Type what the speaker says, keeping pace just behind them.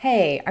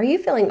Hey, are you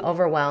feeling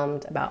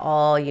overwhelmed about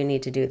all you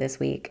need to do this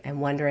week and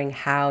wondering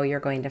how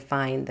you're going to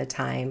find the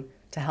time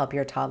to help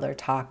your toddler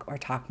talk or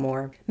talk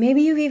more?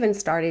 Maybe you've even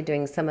started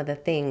doing some of the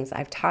things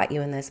I've taught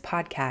you in this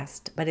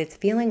podcast, but it's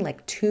feeling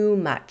like too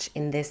much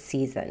in this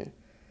season.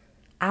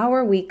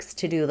 Our week's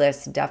to-do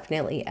list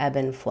definitely ebb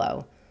and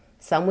flow.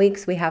 Some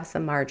weeks we have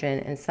some margin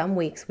and some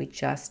weeks we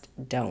just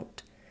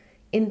don't.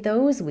 In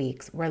those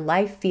weeks where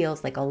life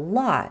feels like a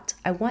lot,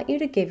 I want you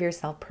to give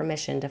yourself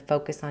permission to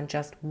focus on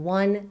just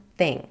one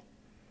thing.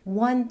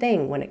 One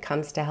thing when it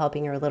comes to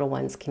helping your little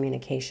one's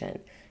communication.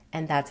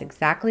 And that's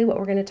exactly what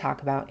we're going to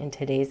talk about in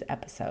today's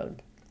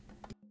episode.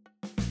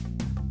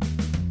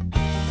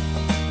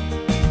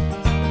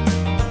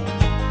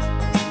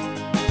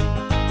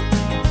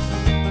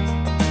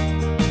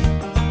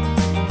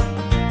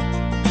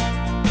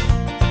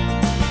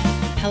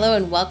 Hello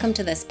and welcome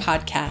to this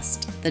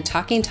podcast, The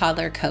Talking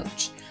Toddler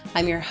Coach.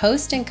 I'm your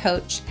host and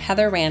coach,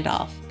 Heather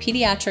Randolph,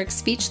 pediatric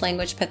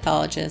speech-language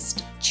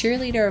pathologist,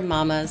 cheerleader of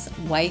mamas,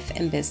 wife,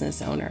 and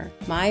business owner.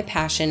 My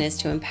passion is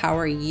to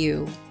empower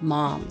you,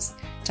 moms,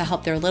 to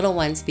help their little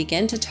ones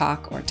begin to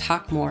talk or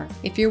talk more.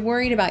 If you're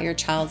worried about your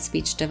child's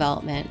speech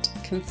development,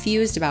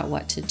 confused about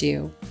what to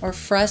do, or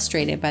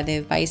frustrated by the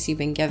advice you've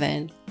been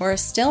given, or are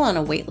still on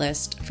a wait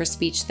list for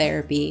speech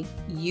therapy,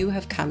 you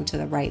have come to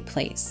the right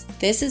place.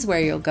 This is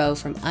where you'll go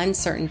from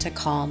uncertain to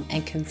calm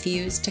and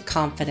confused to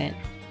confident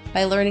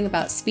by learning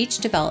about speech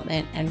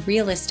development and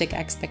realistic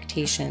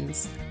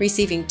expectations,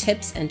 receiving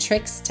tips and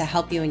tricks to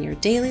help you in your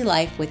daily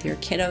life with your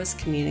kiddos'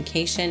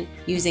 communication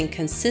using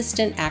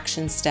consistent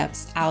action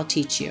steps I'll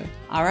teach you.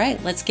 All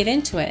right, let's get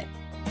into it.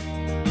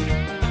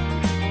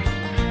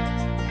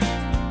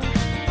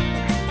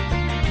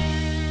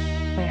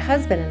 My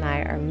husband and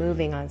I are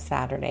moving on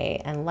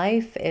Saturday, and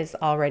life is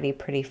already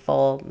pretty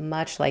full,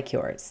 much like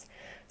yours.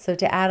 So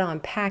to add on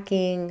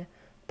packing,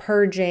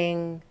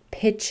 purging,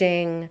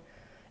 pitching,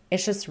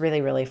 it's just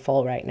really, really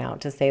full right now,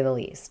 to say the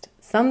least.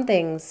 Some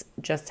things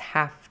just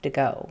have to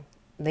go.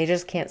 They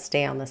just can't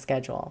stay on the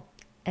schedule.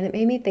 And it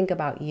made me think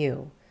about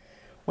you.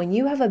 When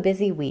you have a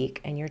busy week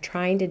and you're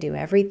trying to do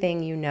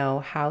everything you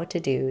know how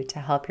to do to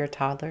help your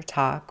toddler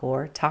talk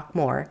or talk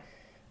more,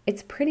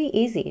 it's pretty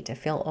easy to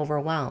feel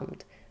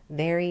overwhelmed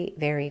very,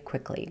 very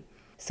quickly.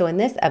 So in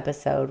this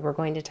episode, we're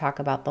going to talk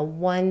about the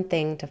one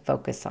thing to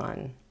focus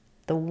on.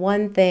 The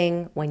one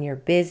thing when you're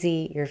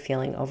busy, you're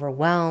feeling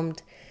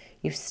overwhelmed,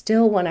 you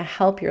still want to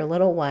help your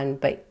little one,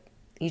 but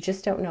you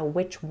just don't know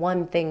which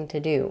one thing to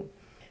do.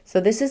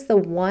 So this is the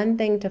one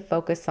thing to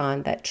focus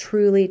on that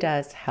truly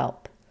does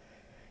help.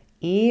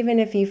 Even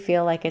if you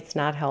feel like it's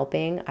not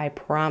helping, I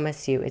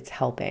promise you it's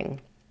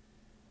helping.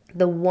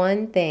 The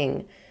one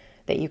thing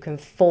that you can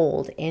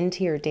fold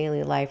into your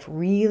daily life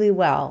really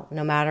well,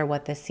 no matter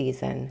what the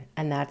season,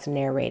 and that's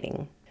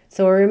narrating.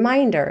 So a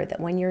reminder that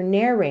when you're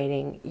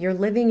narrating, you're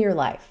living your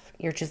life.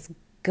 You're just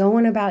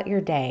going about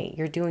your day.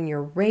 You're doing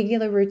your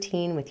regular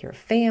routine with your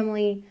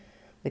family,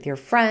 with your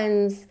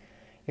friends.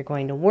 You're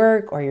going to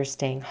work or you're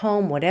staying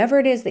home. Whatever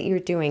it is that you're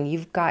doing,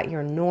 you've got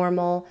your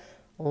normal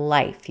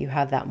life. You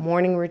have that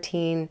morning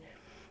routine.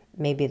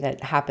 Maybe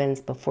that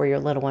happens before your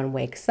little one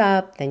wakes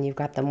up. Then you've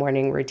got the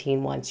morning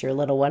routine once your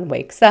little one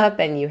wakes up,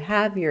 and you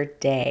have your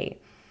day.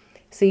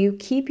 So you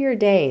keep your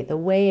day the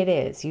way it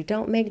is. You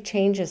don't make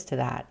changes to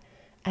that.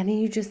 And then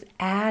you just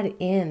add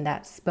in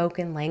that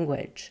spoken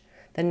language,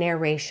 the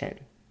narration.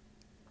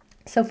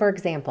 So for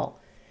example,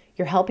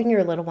 you're helping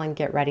your little one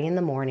get ready in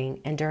the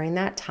morning, and during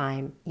that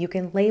time, you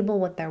can label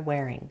what they're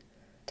wearing.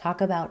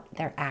 Talk about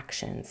their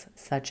actions,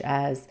 such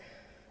as,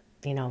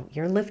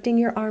 you're lifting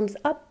your arms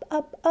up,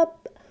 up,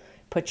 up.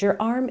 Put your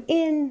arm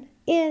in,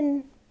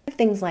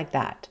 things like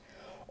that.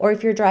 Or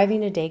if you're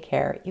driving to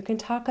daycare, you can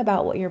talk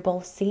about what you're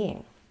both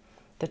seeing.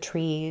 The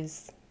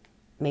trees,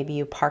 maybe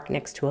you park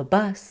next to a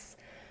bus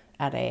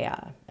at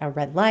a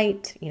red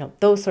light,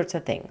 those sorts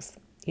of things.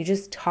 You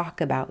just talk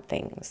about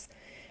things.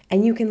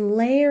 And you can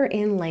layer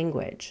in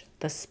language,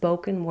 the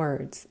spoken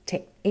words,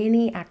 to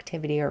any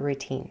activity or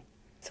routine.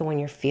 So when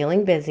you're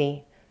feeling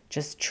busy,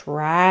 just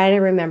try to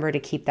remember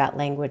to keep that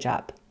language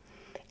up.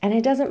 And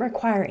it doesn't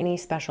require any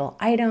special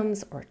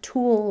items or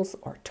tools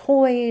or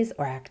toys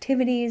or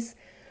activities.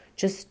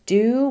 Just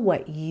do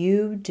what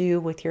you do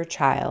with your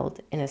child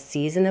in a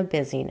season of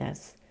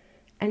busyness.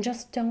 And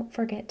just don't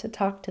forget to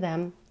talk to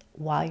them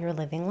while you're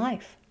living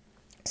life.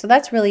 So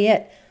that's really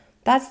it.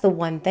 That's the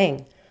one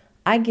thing.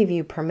 I give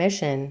you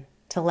permission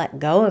to let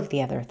go of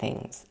the other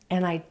things.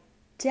 And I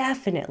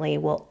definitely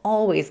will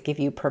always give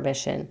you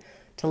permission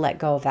to let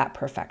go of that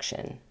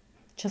perfection.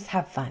 Just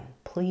have fun.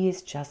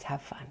 Please just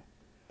have fun.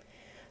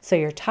 So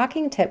your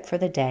talking tip for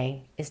the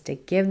day is to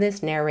give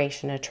this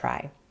narration a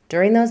try.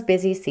 During those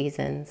busy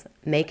seasons,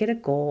 make it a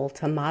goal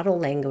to model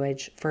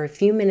language for a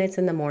few minutes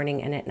in the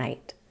morning and at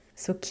night.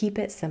 So keep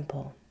it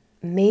simple.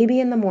 Maybe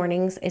in the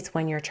mornings it's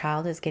when your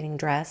child is getting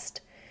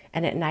dressed,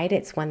 and at night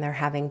it's when they're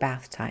having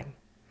bath time.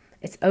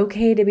 It's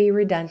okay to be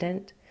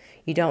redundant.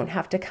 You don't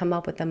have to come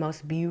up with the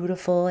most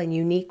beautiful and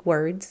unique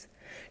words.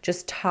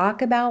 Just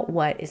talk about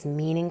what is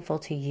meaningful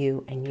to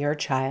you and your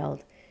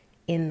child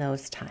in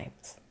those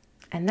times.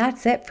 And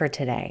that's it for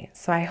today.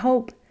 So I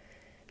hope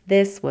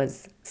this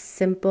was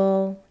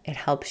simple. It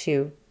helps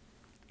you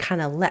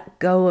kind of let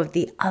go of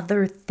the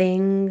other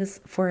things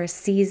for a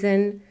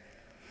season.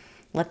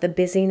 Let the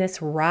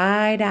busyness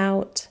ride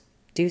out.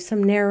 Do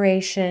some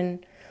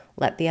narration.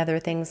 Let the other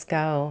things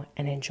go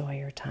and enjoy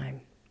your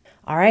time.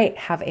 All right,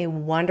 have a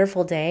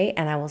wonderful day,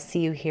 and I will see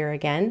you here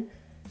again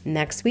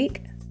next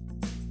week.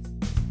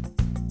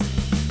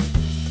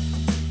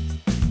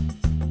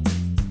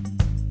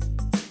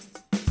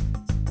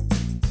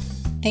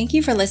 Thank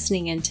you for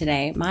listening in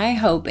today. My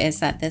hope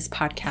is that this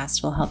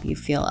podcast will help you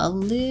feel a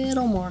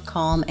little more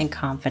calm and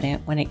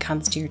confident when it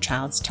comes to your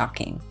child's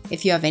talking.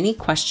 If you have any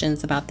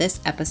questions about this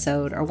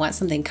episode or want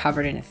something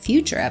covered in a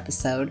future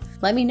episode,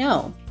 let me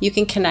know. You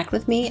can connect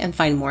with me and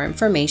find more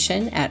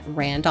information at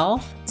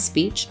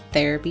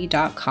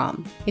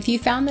randolphspeechtherapy.com. If you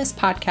found this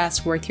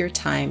podcast worth your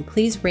time,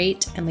 please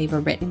rate and leave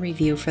a written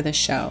review for the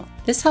show.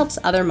 This helps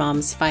other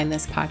moms find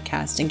this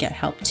podcast and get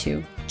help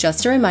too.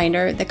 Just a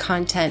reminder, the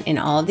content in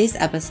all of these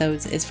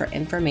episodes is for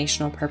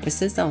informational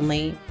purposes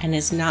only and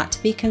is not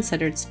to be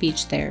considered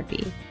speech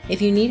therapy.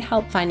 If you need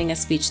help finding a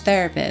speech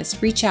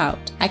therapist, reach out.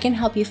 I can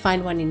help you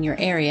find one in your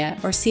area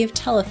or see if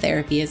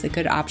teletherapy is a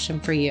good option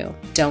for you.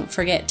 Don't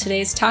forget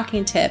today's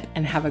talking tip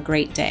and have a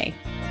great day.